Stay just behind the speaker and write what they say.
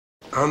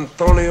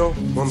Antonio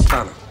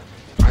Montana.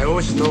 I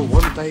always know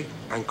one day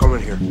I'm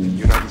coming here,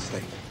 United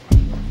States.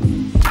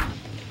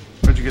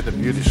 Where'd you get the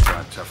beauty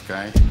scar, tough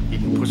guy?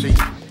 Eating pussy?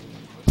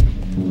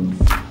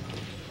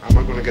 I'm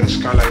not gonna get a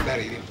scar like that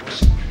eating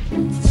pussy.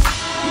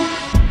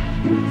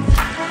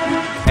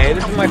 Hey,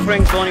 this is my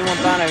friend Tony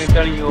Montana I've been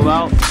telling you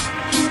about.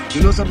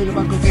 You know something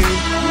about cocaine?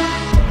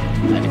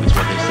 And if it's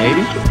what they say it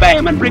is, you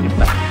bam and bring it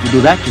back. You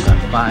do that, you got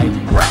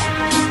 $5 grand.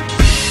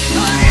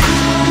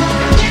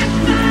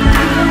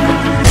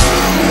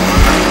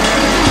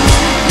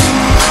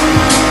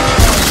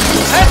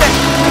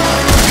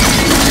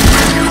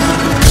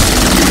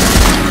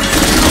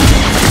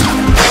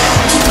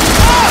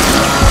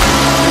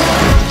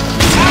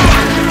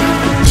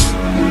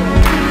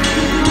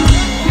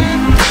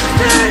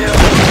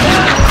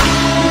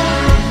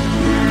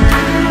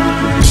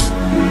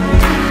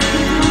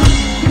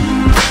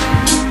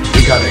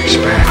 We gotta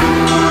expand.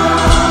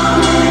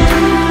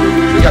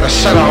 We gotta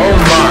set our own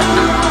mark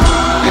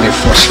and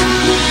enforce it.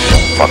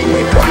 Don't fuck me,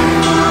 bro.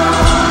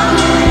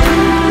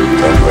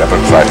 Don't you ever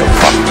try to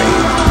fuck me.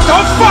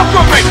 Don't fuck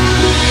with me!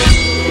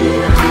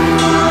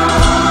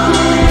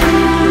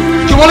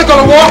 You wanna go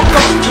to war?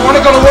 You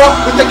wanna go to war?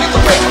 We'll take you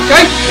to war,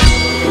 okay?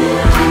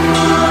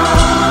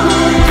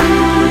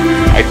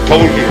 I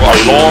told you a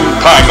long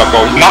time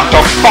ago not to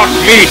fuck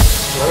me!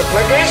 You wanna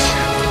play this?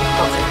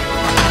 Okay.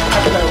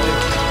 I'll play with you.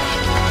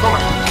 Come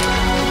on.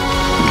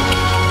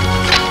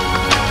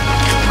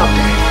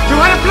 Okay. You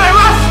wanna play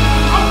rough?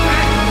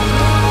 Okay.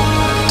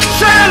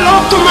 Say hello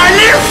to my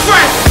little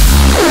friend!